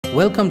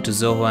Welcome to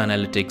Zoho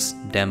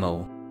Analytics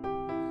demo.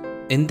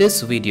 In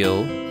this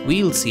video,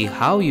 we'll see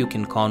how you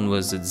can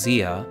converse with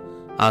Zia,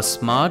 our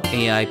smart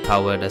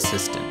AI-powered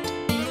assistant.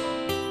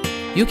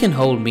 You can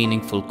hold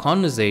meaningful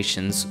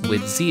conversations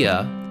with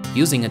Zia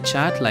using a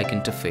chat-like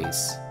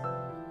interface.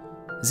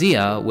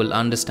 Zia will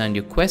understand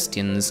your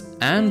questions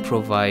and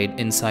provide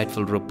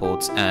insightful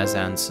reports as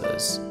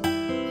answers.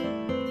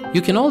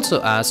 You can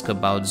also ask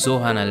about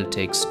Zoho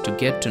Analytics to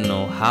get to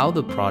know how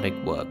the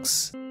product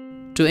works.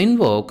 To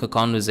invoke a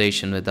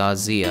conversation with our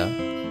Zia,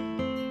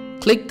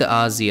 click the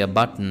Our Zia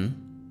button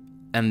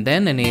and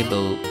then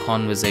enable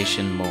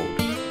conversation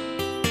mode.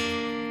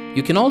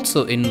 You can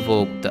also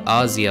invoke the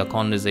Our Zia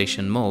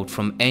conversation mode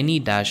from any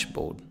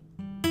dashboard.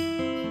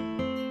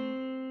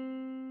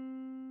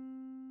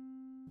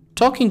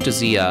 Talking to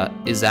Zia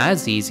is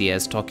as easy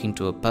as talking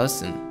to a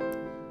person.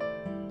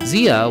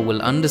 Zia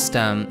will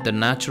understand the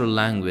natural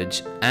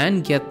language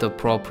and get the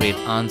appropriate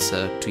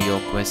answer to your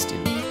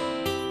question.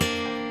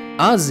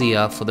 Ask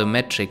Zia for the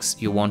metrics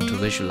you want to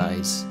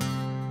visualize.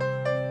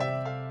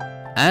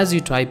 As you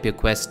type your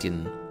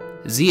question,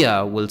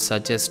 Zia will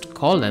suggest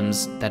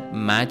columns that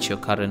match your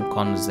current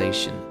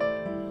conversation.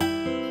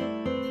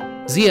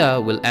 Zia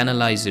will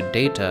analyze your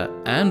data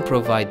and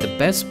provide the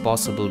best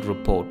possible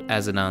report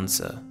as an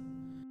answer.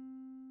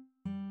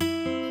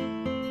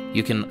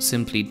 You can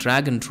simply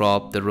drag and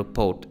drop the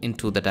report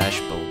into the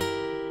dashboard.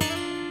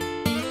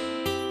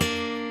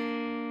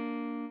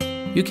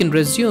 You can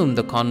resume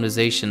the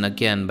conversation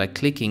again by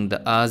clicking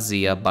the Ask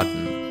Zia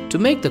button. To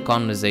make the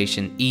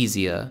conversation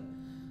easier,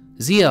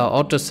 Zia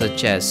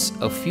auto-suggests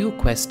a few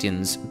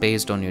questions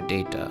based on your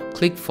data.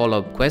 Click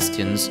Follow-up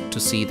questions to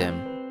see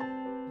them.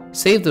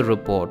 Save the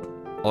report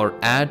or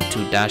add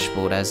to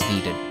dashboard as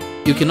needed.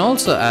 You can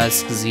also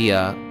ask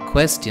Zia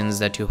questions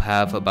that you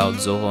have about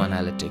Zoho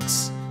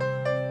Analytics.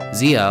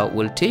 Zia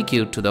will take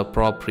you to the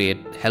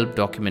appropriate help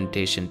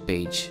documentation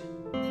page.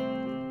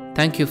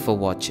 Thank you for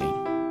watching.